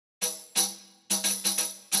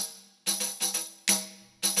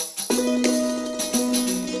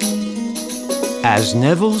As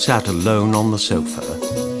Neville sat alone on the sofa,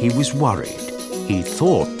 he was worried. He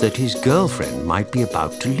thought that his girlfriend might be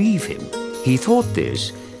about to leave him. He thought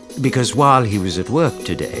this because while he was at work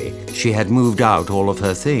today, she had moved out all of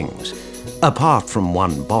her things, apart from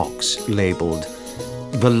one box labelled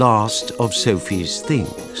 "The Last of Sophie's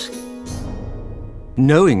Things."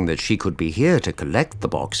 Knowing that she could be here to collect the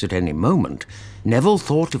box at any moment, Neville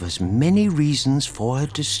thought of as many reasons for her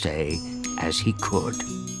to stay as he could.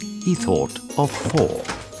 He thought of 4.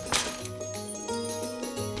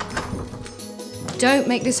 Don't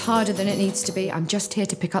make this harder than it needs to be. I'm just here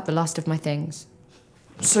to pick up the last of my things.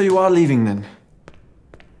 So you are leaving then?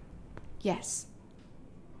 Yes.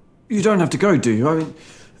 You don't have to go, do you? I mean,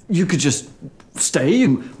 you could just stay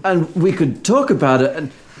and we could talk about it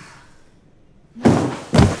and...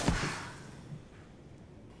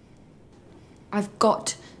 I've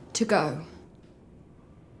got to go.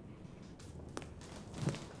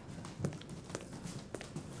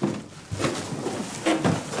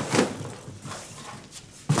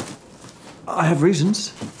 I have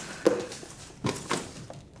reasons.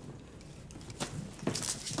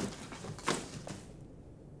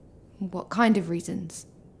 What kind of reasons?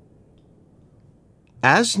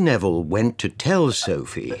 As Neville went to tell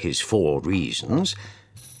Sophie his 4 reasons,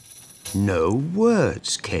 no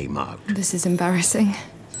words came out. This is embarrassing.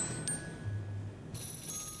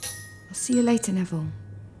 I'll see you later, Neville.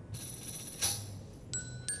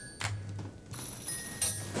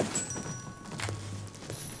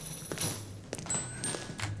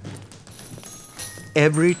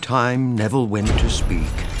 Every time Neville went to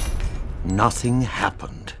speak, nothing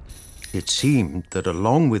happened. It seemed that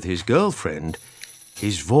along with his girlfriend,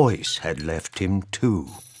 his voice had left him too.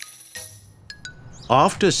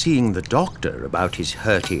 After seeing the doctor about his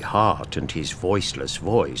hurty heart and his voiceless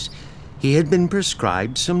voice, he had been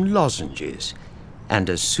prescribed some lozenges and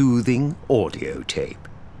a soothing audio tape.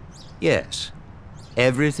 Yes,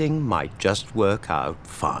 everything might just work out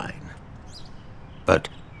fine. But,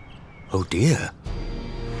 oh dear,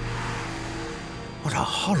 what a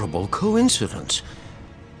horrible coincidence.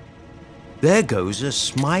 There goes a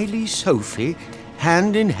smiley Sophie,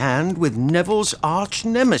 hand in hand with Neville's arch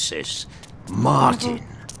nemesis, Martin.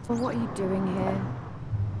 Well, what are you doing here?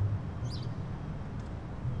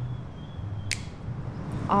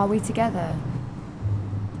 Are we together?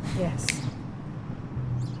 Yes.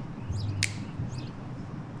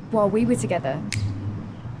 While we were together?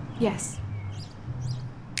 Yes.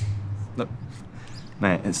 Look,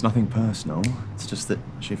 mate, it's nothing personal. It's just that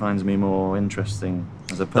she finds me more interesting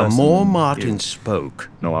as a person. The more Martin spoke,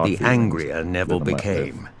 No, the angrier Neville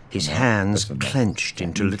became. His hands clenched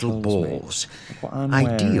into little balls,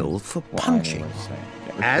 ideal for punching.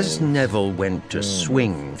 As Neville went to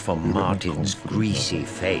swing for Martin's greasy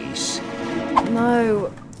face,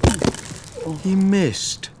 No. he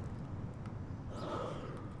missed.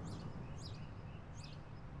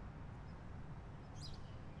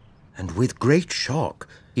 And with great shock,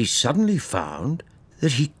 he suddenly found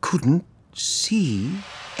that he couldn't see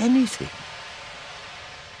anything.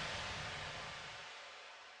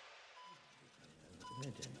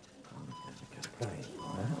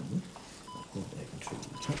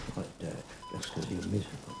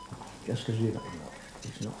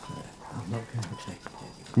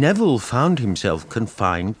 Neville found himself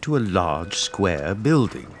confined to a large square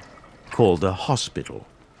building, called a hospital.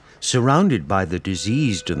 Surrounded by the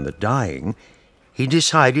diseased and the dying, he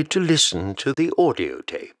decided to listen to the audio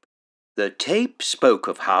tape. The tape spoke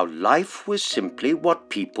of how life was simply what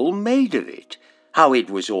people made of it, how it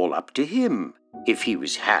was all up to him, if he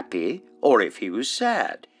was happy or if he was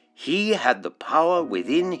sad. He had the power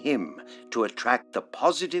within him to attract the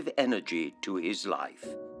positive energy to his life.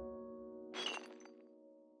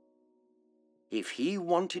 If he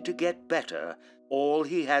wanted to get better, all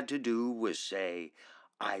he had to do was say,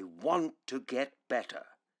 "I want to get better."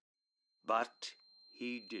 But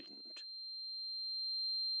he didn't.